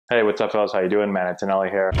Hey, what's up, fellas? How you doing? Man, Antonelli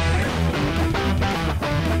here.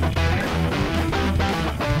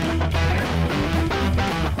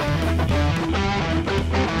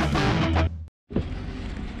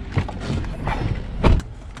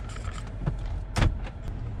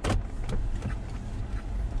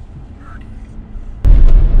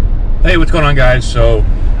 Hey, what's going on, guys? So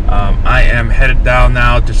I am headed down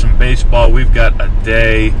now to some baseball. We've got a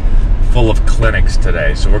day full of clinics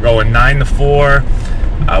today. So we're going 9 to 4.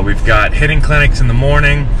 We've got hitting clinics in the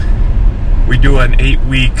morning. We do an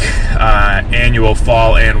 8-week annual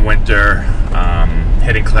fall and winter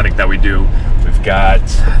hitting clinic that we do. We've got,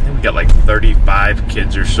 I think we got like 35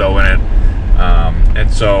 kids or so in it.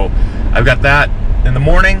 And so I've got that in the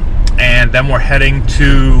morning, and then we're heading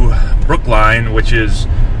to Brookline, which is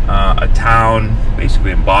a town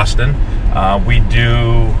basically in Boston. We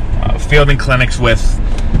do fielding clinics with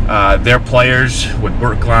their players, with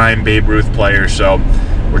Brookline Babe Ruth players. So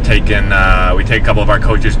we're taking we take a couple of our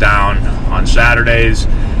coaches down on Saturdays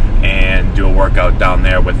and do a workout down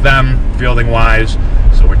there with them, fielding wise.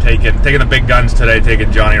 So we're taking the big guns today, taking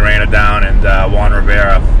Johnny Reyna down and Juan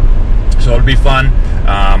Rivera. So it'll be fun.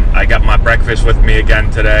 I got my breakfast with me again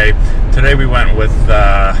today. Today we went with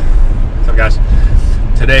what's up, guys?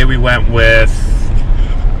 Today we went with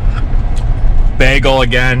bagel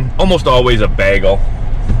again. Almost always a bagel.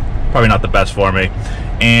 Probably not the best for me.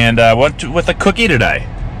 And went with a cookie today.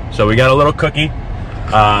 So we got a little cookie.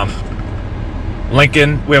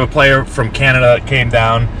 Lincoln, we have a player from Canada that came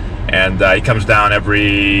down, and he comes down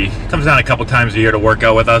a couple times a year to work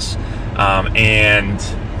out with us. And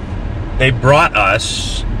they brought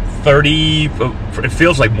us 30, it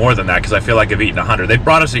feels like more than that because I feel like I've eaten 100. They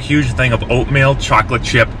brought us a huge thing of oatmeal chocolate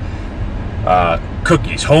chip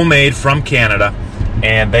cookies, homemade from Canada,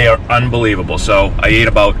 and they are unbelievable. So I ate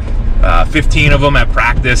about 15 of them at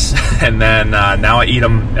practice, and then now I eat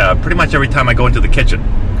them pretty much every time I go into the kitchen.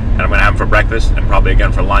 And I'm gonna have them for breakfast, and probably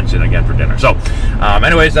again for lunch, and again for dinner. So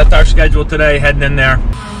anyways, that's our schedule today, heading in there.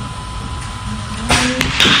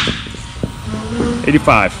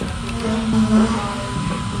 85.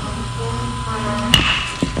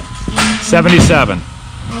 77.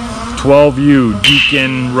 12U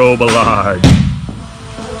Deacon Robillard.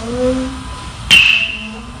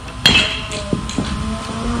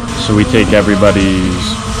 So we take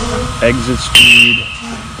everybody's exit speed,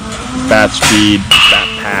 bat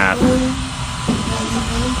path,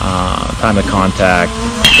 time of contact,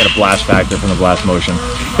 get a blast factor from the blast motion.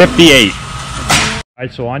 58. All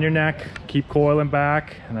right, so on your neck, keep coiling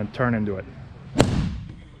back, and then turn into it.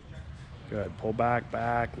 Good, pull back,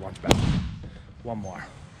 launch back. One more.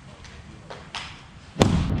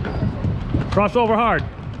 Cross over hard.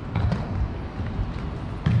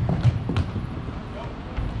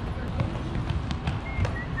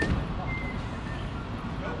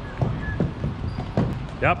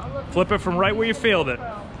 Yep, flip it from right where you field it.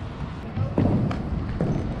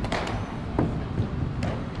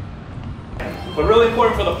 But really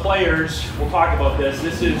important for the players, we'll talk about this,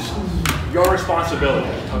 this is your responsibility,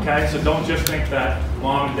 okay? So don't just think that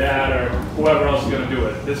mom and dad or whoever else is gonna do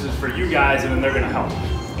it. This is for you guys, and then they're gonna help,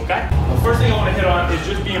 okay? The first thing I wanna hit on is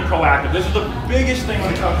just being proactive. This is the biggest thing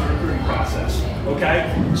when it comes to the recruiting process, okay?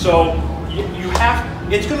 So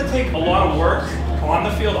it's gonna take a lot of work on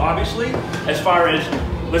the field, obviously, as far as,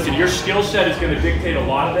 listen, your skill set is gonna dictate a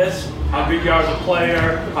lot of this. How good you are as a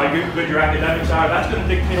player, how good your academics are, that's gonna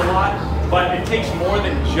dictate a lot. But it takes more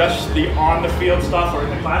than just the on-the-field stuff or in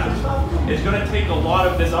the classroom stuff. It's going to take a lot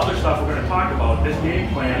of this other stuff we're going to talk about, this game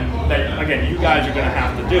plan that, again, you guys are going to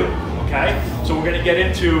have to do, okay? So we're going to get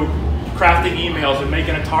into crafting emails and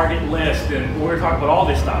making a target list, and we're going to talk about all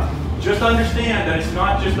this stuff. Just understand that it's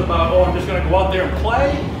not just about, oh, I'm just going to go out there and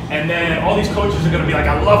play, and then all these coaches are going to be like,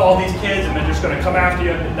 I love all these kids, and they're just going to come after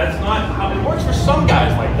you. That's not how it works for some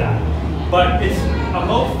guys like that. But it's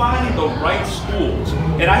about finding the right schools.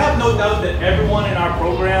 And I have no doubt that everyone in our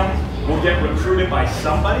program will get recruited by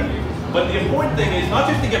somebody, but the important thing is not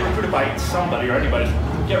just to get recruited by somebody or anybody,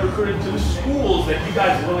 get recruited to the schools that you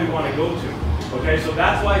guys really want to go to. Okay, so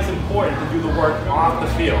that's why it's important to do the work off the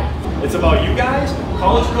field. It's about you guys.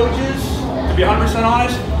 College coaches, to be 100%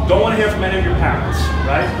 honest, don't want to hear from any of your parents,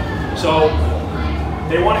 right? So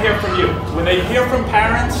they want to hear from you. When they hear from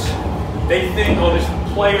parents, they think, oh, this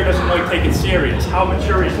player doesn't really take it serious. How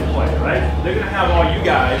mature is the player, right? They're going to have all you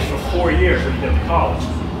guys for 4 years when you get to college.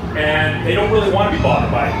 And they don't really want to be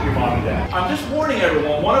bothered by your mom and dad. I'm just warning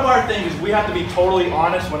everyone, one of our things is we have to be totally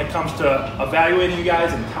honest when it comes to evaluating you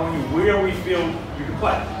guys and telling you where we feel you can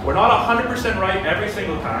play. We're not 100% right every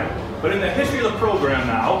single time, but in the history of the program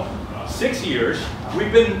now, 6 years,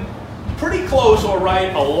 we've been pretty close or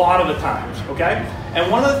right a lot of the times, okay? And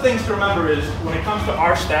one of the things to remember is when it comes to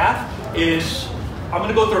our staff is, I'm going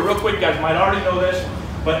to go through it real quick. You guys might already know this,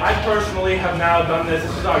 but I personally have now done this.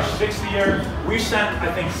 This is our 6th year. We've sent,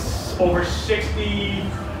 I think, over 60,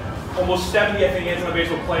 almost 70, I think, Antonelli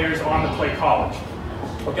Baseball players on to play college.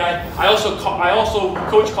 Okay? I also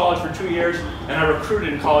coached college for 2 years, and I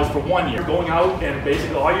recruited in college for 1 year. Going out and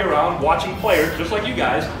basically all year round watching players, just like you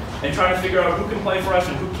guys, and trying to figure out who can play for us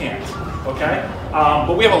and who can't. Okay?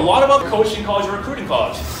 But we have a lot of other coaches in college and recruiting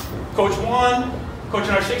college. Coach 1,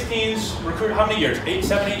 coaching our 16s, recruited how many years?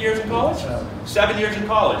 7, 8 years in college? 7 years in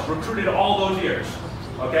college. Recruited all those years.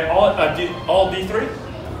 Okay? All D3?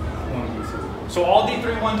 1 D2. So all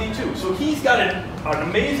D3, 1 D2. So he's got an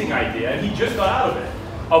amazing idea, and he just got out of it,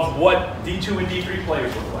 of what D2 and D3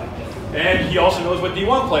 players look like. And he also knows what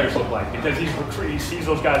D1 players look like because he sees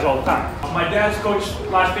those guys all the time. My dad's coached the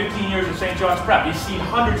last 15 years at St. John's Prep. He's seen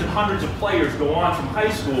hundreds and hundreds of players go on from high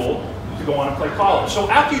school to go on and play college. So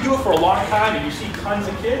after you do it for a long time and you see tons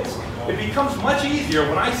of kids, it becomes much easier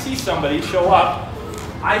when I see somebody show up.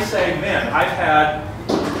 I say, man, I've had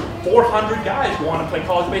 400 guys go on and play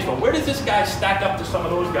college baseball. Where does this guy stack up to some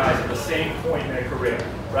of those guys at the same point in their career,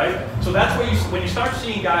 right? So that's where when you start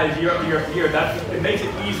seeing guys year after year after year, it makes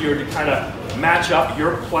it easier to kind of match up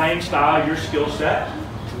your playing style, your skill set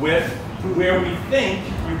with where we think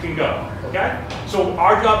you can go, okay? So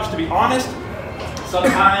our job is to be honest.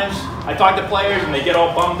 Sometimes I talk to players and they get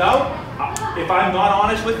all bummed out. If I'm not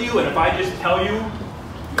honest with you and if I just tell you,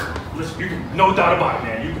 listen, you can, no doubt about it,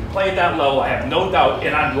 man. You can play at that level, I have no doubt,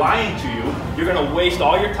 and I'm lying to you. You're going to waste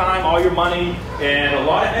all your time, all your money, and a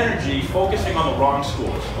lot of energy focusing on the wrong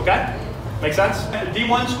schools, okay? Make sense?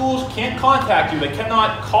 D1 schools can't contact you. They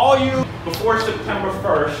cannot call you before September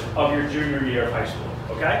 1st of your junior year of high school,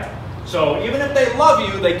 okay? So even if they love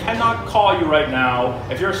you, they cannot call you right now.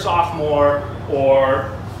 If you're a sophomore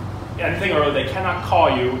or anything, or they cannot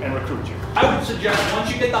call you and recruit you. I would suggest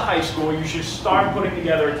once you get to high school, you should start putting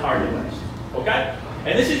together a target list, okay?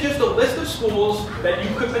 And this is just a list of schools that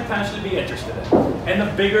you could potentially be interested in. And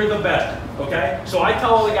the bigger, the better, okay? So I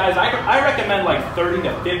tell all the guys, I recommend like 30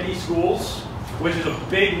 to 50 schools, which is a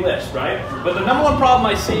big list, right? But the number one problem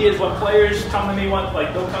I see is when players come to me,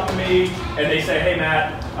 they'll come to me and they say, hey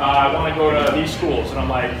Matt, I want to go to these schools. And I'm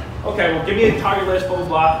like, okay, well give me a target list, blah, blah,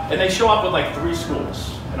 blah. And they show up with like 3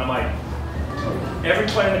 schools. And I'm like, every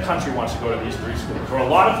player in the country wants to go to these 3 schools, or a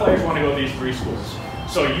lot of players want to go to these 3 schools.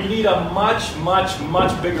 So you need a much, much,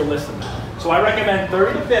 much bigger list than that. So I recommend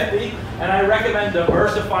 30 to 50, and I recommend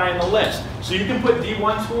diversifying the list. So you can put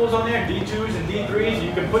D1 schools on there, D2s and D3s,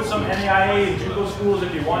 you can put some NAIA and JUCO schools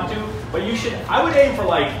if you want to, but I would aim for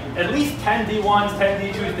like at least 10 D1s, 10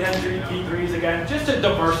 D2s, 10 D3s again, just to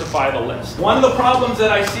diversify the list. One of the problems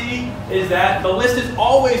that I see is that the list is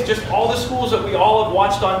always just all the schools that we all have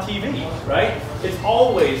watched on TV, right? It's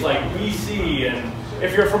always like BC, and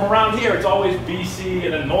if you're from around here, it's always BC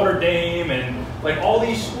and then Notre Dame and like all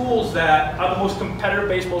these schools that are the most competitive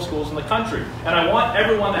baseball schools in the country. And I want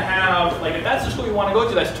everyone to have, like if that's the school you want to go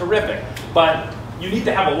to, that's terrific. But you need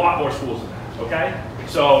to have a lot more schools than that, okay?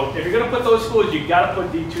 So if you're going to put those schools, you got to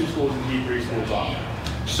put D2 schools and D3 schools on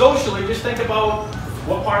there. Socially, just think about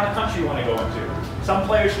what part of the country you want to go into. Some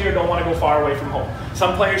players here don't want to go far away from home.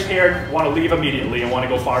 Some players here want to leave immediately and want to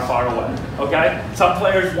go far, far away, okay? Some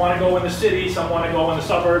players want to go in the city, some want to go in the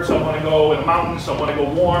suburbs, some want to go in the mountains, some want to go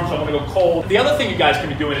warm, some want to go cold. The other thing you guys can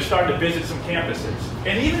be doing is starting to visit some campuses.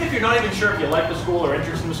 And even if you're not even sure if you like the school or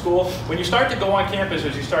interested in the school, when you start to go on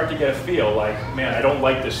campuses, you start to get a feel like, man, I don't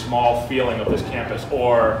like this small feeling of this campus,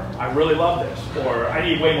 or I really love this, or I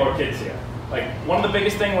need way more kids here. Like one of the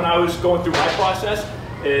biggest things when I was going through my process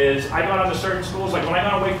is I got onto certain schools. Like when I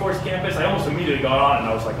got on Wake Forest campus, I almost immediately got on and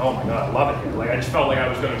I was like, oh my God, I love it here. Like I just felt like I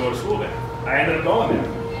was going to go to school there. I ended up going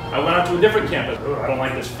there. I went out to a different campus. I don't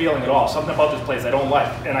like this feeling at all. Something about this place I don't like.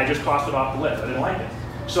 And I just crossed it off the list. I didn't like it.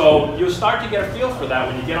 So you'll start to get a feel for that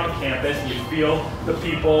when you get on campus and you feel the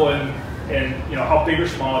people and you know how big or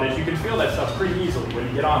small it is. You can feel that stuff pretty easily when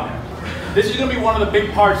you get on there. This is going to be one of the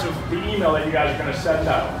big parts of the email that you guys are going to send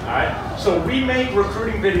out, all right? So we make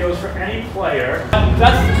recruiting videos for any player.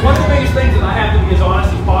 That's one of the biggest things, and I have to be as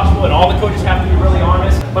honest as possible, and all the coaches have to be really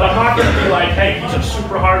honest, but I'm not going to be like, hey, he's a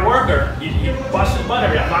super hard worker. He busts his butt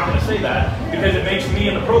every day. I'm not going to say that because it makes me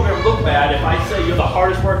and the program look bad if I say you're the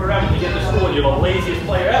hardest worker ever to get to school and you're the laziest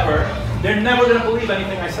player ever. They're never going to believe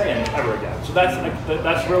anything I say ever again. So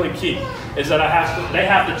that's really key, is that they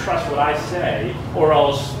have to trust what I say, or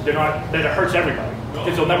else then it hurts everybody,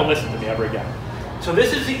 because they'll never listen to me ever again. So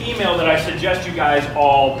this is the email that I suggest you guys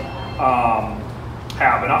all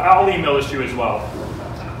have, and I'll email this to you as well.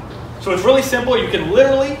 So it's really simple. You can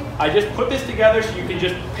literally I just put this together so you can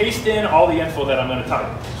just paste in all the info that I'm going to tell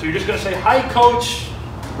you. So you're just going to say, hi Coach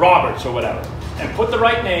Roberts or whatever, and put the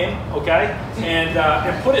right name, okay,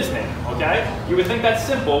 and put his name, okay? You would think that's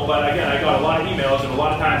simple, but again, I got a lot of emails, and a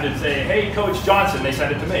lot of times it'd say, hey Coach Johnson, they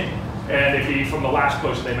send it to me. And it'd be from the last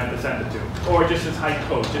coach they meant to send it to. Or it just says hi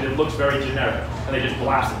coach, and it looks very generic, and they just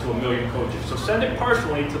blast it to a million coaches. So send it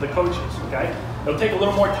personally to the coaches, okay? It'll take a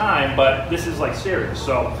little more time, but this is like serious.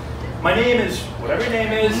 So my name is, whatever your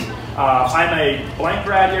name is, I'm a blank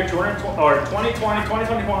grad here, 2020,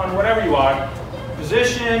 2021, whatever you are,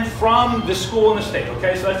 position from the school in the state,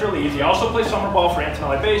 okay? So that's really easy. I also play summer ball for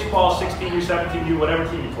Antonelli Baseball, 16U, 17U, whatever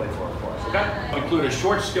team you play for, of course, okay? I'll include a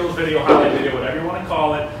short skills video, highlight video, whatever you want to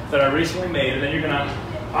call it, that I recently made, and then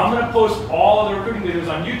I'm gonna post all of the recruiting videos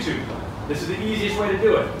on YouTube. This is the easiest way to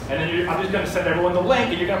do it. And then I'm just gonna send everyone the link,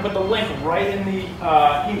 and you're gonna put the link right in the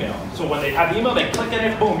email. So when they have the email, they click on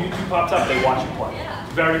it, boom, YouTube pops up, they watch it play.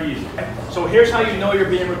 It's very easy. So here's how you know you're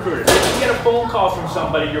being recruited. If you get a phone call from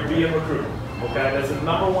somebody, you're being recruited. Okay, that's the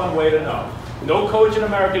 #1 way to know. No coach in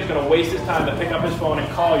America is going to waste his time to pick up his phone and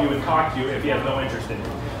call you and talk to you if he has no interest in you.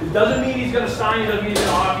 It doesn't mean he's going to sign you, doesn't mean he's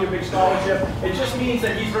going to offer you a big scholarship. It just means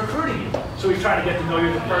that he's recruiting you. So he's trying to get to know you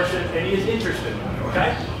as a person, and he is interested in you,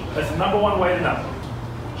 okay? That's the #1 way to know.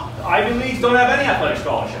 Ivy Leagues don't have any athletic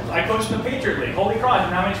scholarships. I coached in the Patriot League. Holy cross,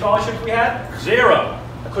 and how many scholarships we had? 0.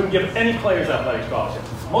 I couldn't give any players athletic scholarships.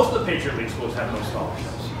 Most of the Patriot League schools have no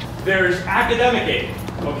scholarships. There's academic aid,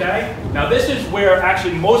 okay? Now this is where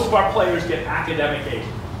actually most of our players get academic aid,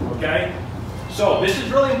 okay? So this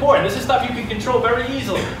is really important. This is stuff you can control very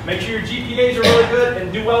easily. Make sure your GPAs are really good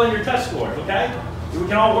and do well in your test scores, okay? We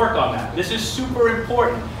can all work on that. This is super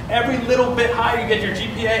important. Every little bit higher you get your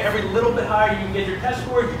GPA, every little bit higher you can get your test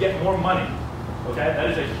scores, you get more money. Okay, that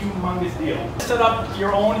is a humongous deal. Set up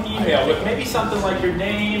your own email with maybe something like your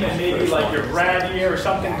name and maybe like your grad year or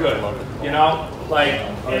something good. You know, like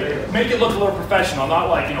make it look a little professional, not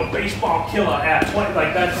like, you know, baseball killer at 20.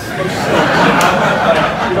 Like that's so silly. You know?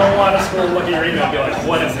 Like, you don't want us to look at your email and be like,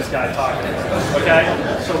 what is this guy talking about? Okay,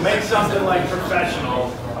 so make something like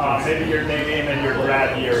professional. Maybe your name and your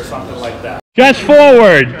grad year or something like that. Chest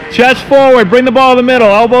forward. Bring the ball to the middle.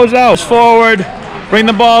 Elbows out. Forward. Bring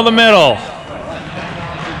the ball to the middle.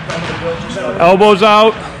 Elbows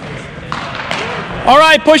out. All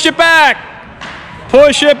right, push it back.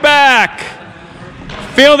 Push it back.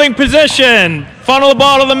 Fielding position. Funnel the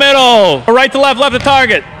ball to the middle. Right to left, left to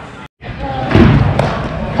target.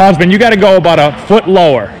 Husband, you got to go about a foot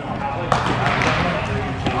lower.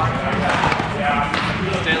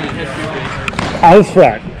 Out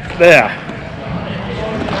front. There.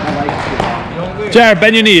 Jared,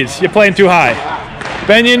 bend your knees. You're playing too high.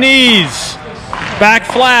 Bend your knees. Back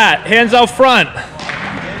flat, hands out front.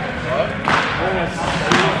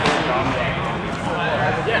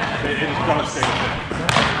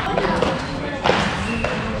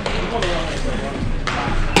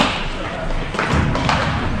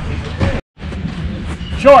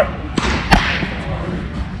 Short.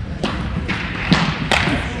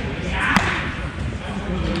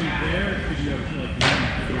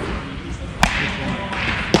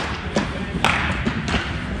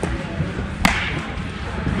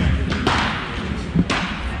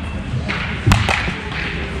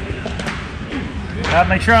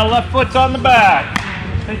 Make sure our left foot's on the back.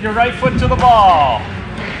 Take your right foot to the ball.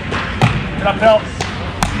 Get uphill.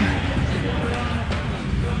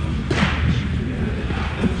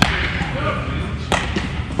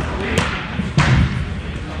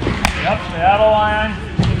 Yep, stay out of line.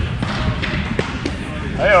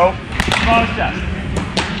 Hey-oh. Come on, chest.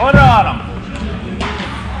 Put it on him.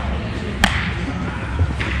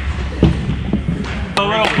 A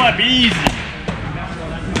little flip, easy.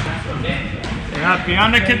 Be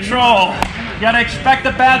under control. You gotta expect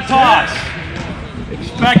a bad toss.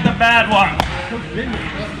 Expect a bad one.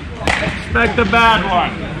 Expect a bad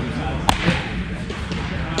one.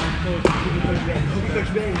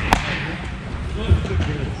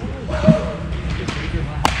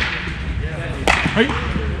 Hey.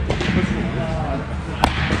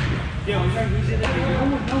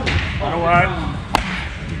 All right.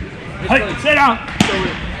 Hey, sit down.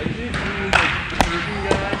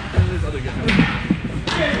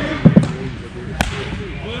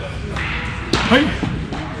 Hey.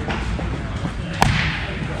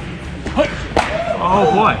 Hey. Oh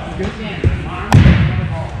boy.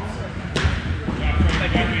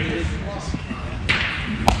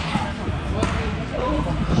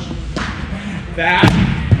 That.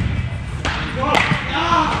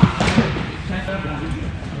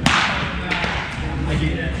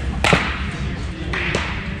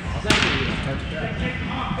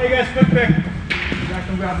 Hey guys, quick pick.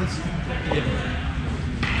 Same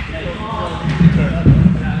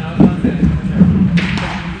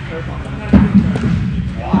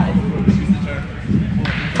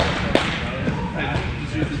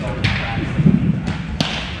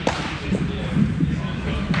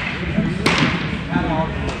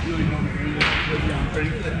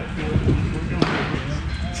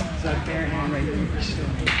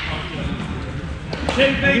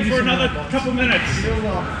thing for another couple minutes.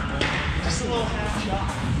 Just a little half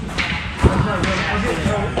shot.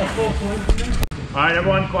 All right,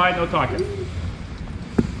 everyone, quiet, no talking.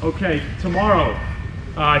 Okay, tomorrow,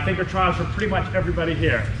 I think our trials for pretty much everybody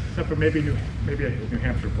here, except for maybe a New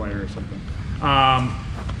Hampshire player or something.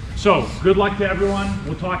 So, good luck to everyone.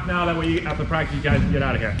 We'll talk now, that way after practice you guys can get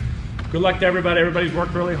out of here. Good luck to everybody. Everybody's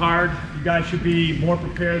worked really hard. You guys should be more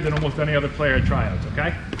prepared than almost any other player at tryouts,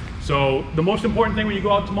 okay? So, the most important thing when you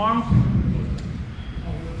go out tomorrow,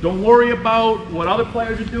 don't worry about what other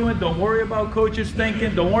players are doing. Don't worry about coaches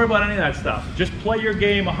thinking. Don't worry about any of that stuff. Just play your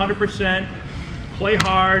game 100%, play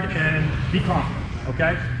hard, and be confident,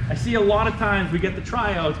 okay? I see a lot of times we get the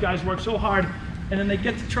tryouts, guys work so hard, and then they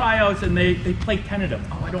get to tryouts and they play tentative.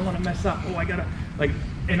 Oh, I don't want to mess up. Oh, I gotta, like,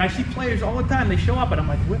 and I see players all the time, they show up and I'm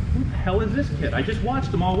like, who the hell is this kid? I just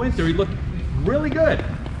watched him all winter. He looked really good.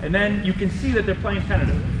 And then you can see that they're playing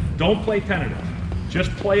tentative. Don't play tentative. Just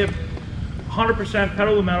play it 100%,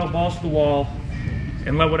 pedal to the metal, balls to the wall,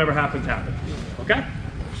 and let whatever happens happen. Okay?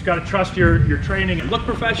 Just got to trust your training and look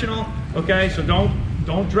professional. Okay? So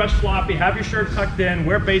don't dress sloppy. Have your shirt tucked in.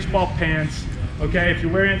 Wear baseball pants. Okay? If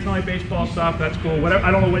you're wearing Antonelli Baseball stuff, that's cool. Whatever.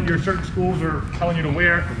 I don't know what your certain schools are telling you to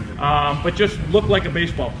wear, but just look like a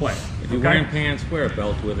baseball player. If you're wearing pants, wear a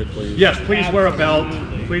belt with it, please. Yes, please wear a belt.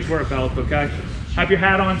 Please wear a belt. Okay? Have your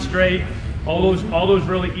hat on straight. All those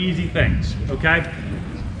really easy things. Okay?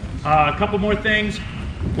 A couple more things.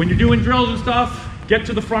 When you're doing drills and stuff, get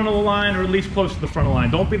to the front of the line, or at least close to the front of the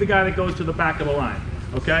line. Don't be the guy that goes to the back of the line,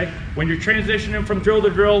 okay? When you're transitioning from drill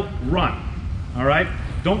to drill, run, all right?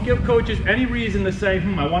 Don't give coaches any reason to say,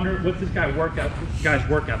 I wonder what's this guy's work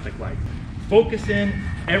ethic like. Focus in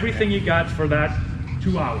everything you got for that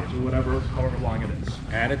 2 hours or whatever, however long it is.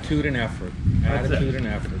 Attitude and effort. Attitude and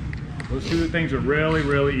effort. Those two things are really,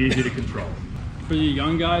 really easy to control. For the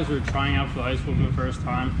young guys who are trying out for high school for the first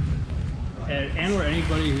time, and or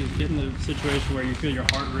anybody who's getting in a situation where you feel your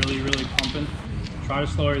heart really, really pumping, try to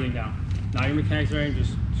slow everything down. Not your mechanics or anything,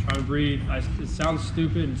 just try to breathe. It sounds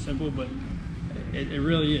stupid and simple, but it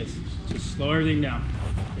really is. Just slow everything down.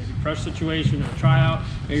 If you crush situation or a tryout,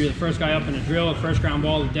 maybe you're the first guy up in a drill, first ground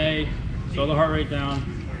ball of the day, slow the heart rate down,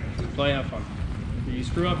 play, have fun. If you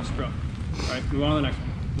screw up, you screw up. All right, move on to the next one.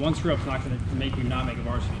 One screw up's not going to make you not make a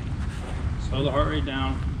varsity. Slow the heart rate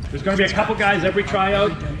down. There's going to be a couple guys every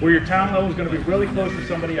tryout where your talent level is going to be really close to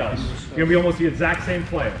somebody else. You're going to be almost the exact same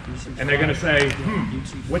player. And they're going to say,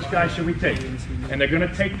 which guy should we take? And they're going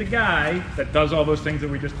to take the guy that does all those things that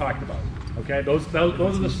we just talked about. Okay? Those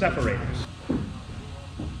are the separators.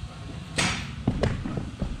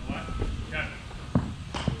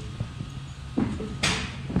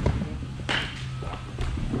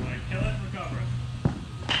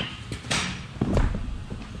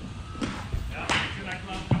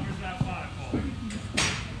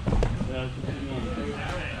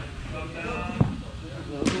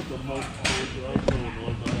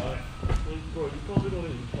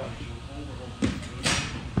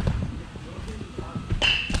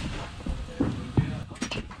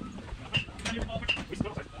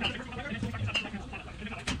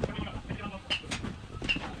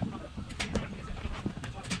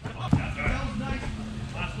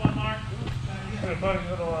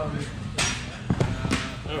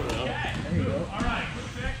 There we go. All right, quick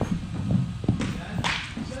pick.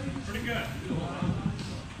 Pretty good.